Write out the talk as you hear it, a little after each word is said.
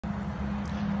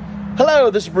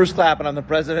Hello, this is Bruce Clapp, and I'm the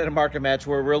president of MarketMatch,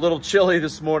 where we're a little chilly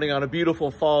this morning on a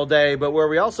beautiful fall day, but where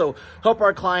we also help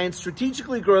our clients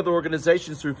strategically grow their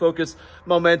organizations through focus,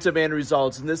 momentum, and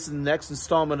results. And this is the next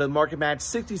installment of the MarketMatch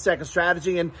 60-second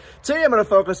strategy. And today I'm going to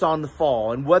focus on the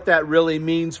fall and what that really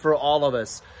means for all of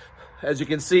us. As you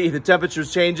can see, the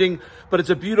temperature's changing, but it's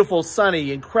a beautiful,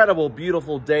 sunny, incredible,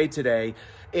 beautiful day today.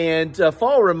 And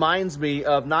fall reminds me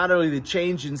of not only the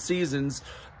change in seasons,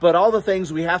 but all the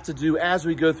things we have to do as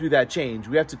we go through that change.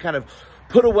 We have to kind of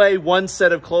put away one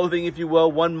set of clothing, if you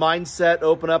will, one mindset,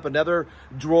 open up another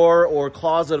drawer or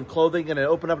closet of clothing, and then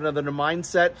open up another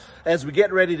mindset as we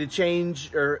get ready to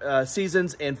change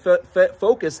seasons and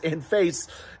focus and face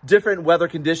different weather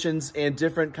conditions and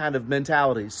different kind of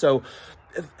mentalities. So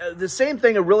the same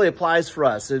thing really applies for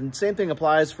us, and same thing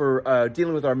applies for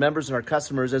dealing with our members and our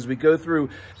customers as we go through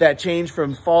that change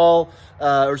from fall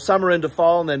or summer into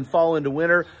fall and then fall into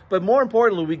winter. But more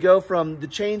importantly, we go from the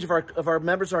change of our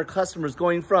members and our customers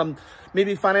going from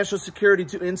maybe financial security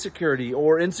to insecurity,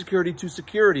 or insecurity to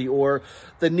security, or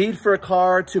the need for a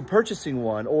car to purchasing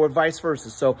one, or vice versa.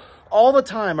 So all the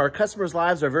time, our customers'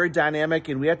 lives are very dynamic,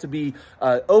 and we have to be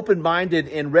open-minded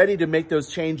and ready to make those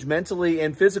change mentally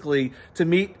and physically to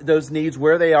meet those needs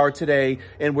where they are today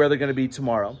and where they're going to be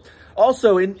tomorrow.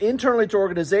 Also, internally to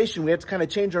organization, we have to kind of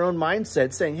change our own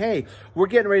mindset, saying, hey, we're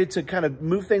getting ready to kind of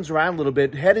move things around a little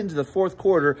bit, head into the fourth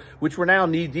quarter, which we're now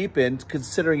knee-deep in,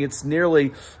 considering it's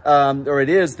nearly, or it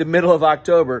is, the middle of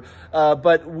October.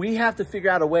 But we have to figure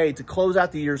out a way to close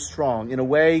out the year strong in a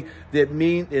way that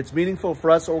it's meaningful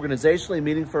for us organizationally,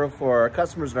 meaningful for our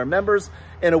customers and our members,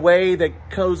 in a way that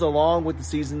goes along with the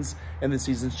seasons and the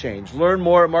seasons change. Learn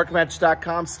more at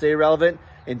marketmatch.com, stay relevant,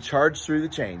 and charge through the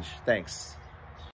change. Thanks.